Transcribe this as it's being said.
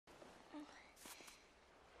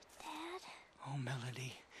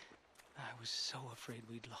Melody. I was so afraid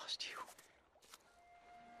we'd lost you.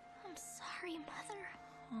 I'm sorry, Mother.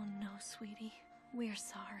 Oh, no, sweetie. We're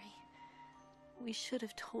sorry. We should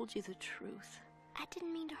have told you the truth. I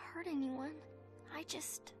didn't mean to hurt anyone. I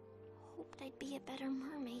just hoped I'd be a better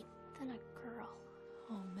mermaid than a girl.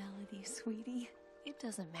 Oh, Melody, sweetie. It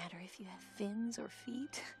doesn't matter if you have fins or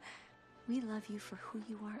feet. We love you for who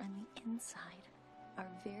you are on the inside. Our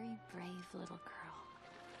very brave little girl.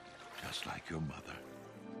 Just like your mother.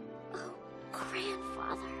 Oh,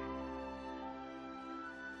 grandfather.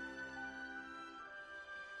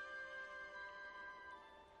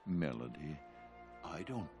 Melody, I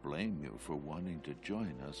don't blame you for wanting to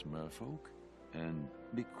join us, merfolk. And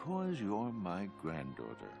because you're my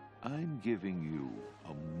granddaughter, I'm giving you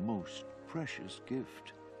a most precious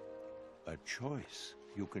gift. A choice.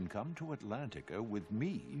 You can come to Atlantica with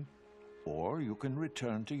me, or you can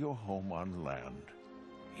return to your home on land.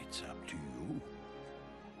 It's up to you.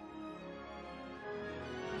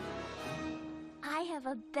 I have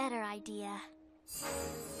a better idea.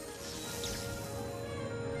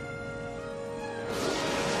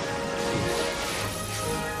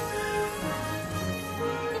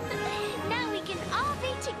 Now we can all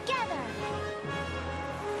be together.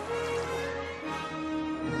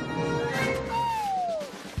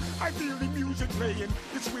 I feel the music playing,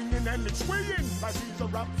 it's swinging and it's swaying. Life is a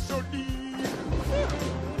rhapsody.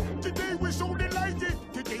 Today we're so delighted.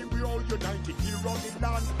 Today we're all united here on the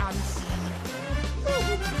land and sea.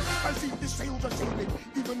 I see the sails are sailing,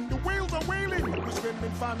 even the whales are wailing. We're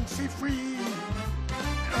swimming fancy free.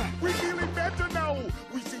 We're feeling better now.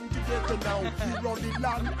 We sing together now here on the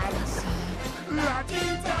land and sea.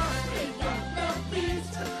 La-dee-da, pick up the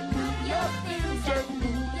beat. Move your fins and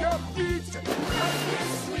move your feet. Life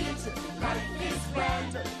is sweet, life is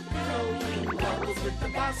grand. Blowing bubbles with the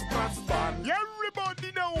bass band. Everybody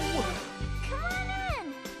know. Come on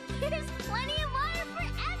in. There's plenty of water for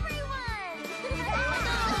everyone.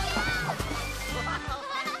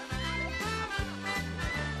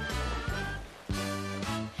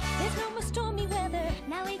 There's no more stormy weather.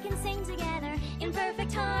 Now we can sing together in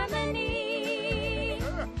perfect harmony.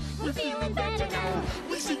 We're feeling better now.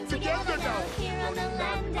 We sing together now. Here on the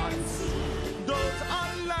land and sea. Those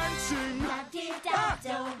on land sing.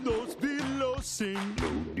 La-dee-da-do. Those below sing.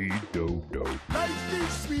 Do-dee-do-do. Life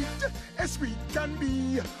is sweet, as sweet can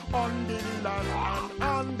be. On the land and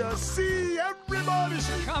on the sea. Everybody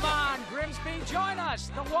sing. Come on, Grimsby, join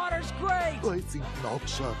us. The water's great. I think not,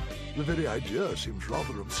 sir. The very idea seems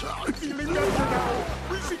rather absurd. Feeling better now.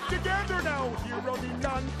 We sing together now. Here on the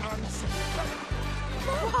land and sea.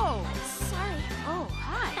 Whoa! Sorry. Oh,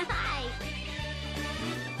 hi. Hi.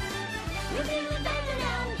 We're feeling better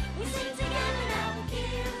now.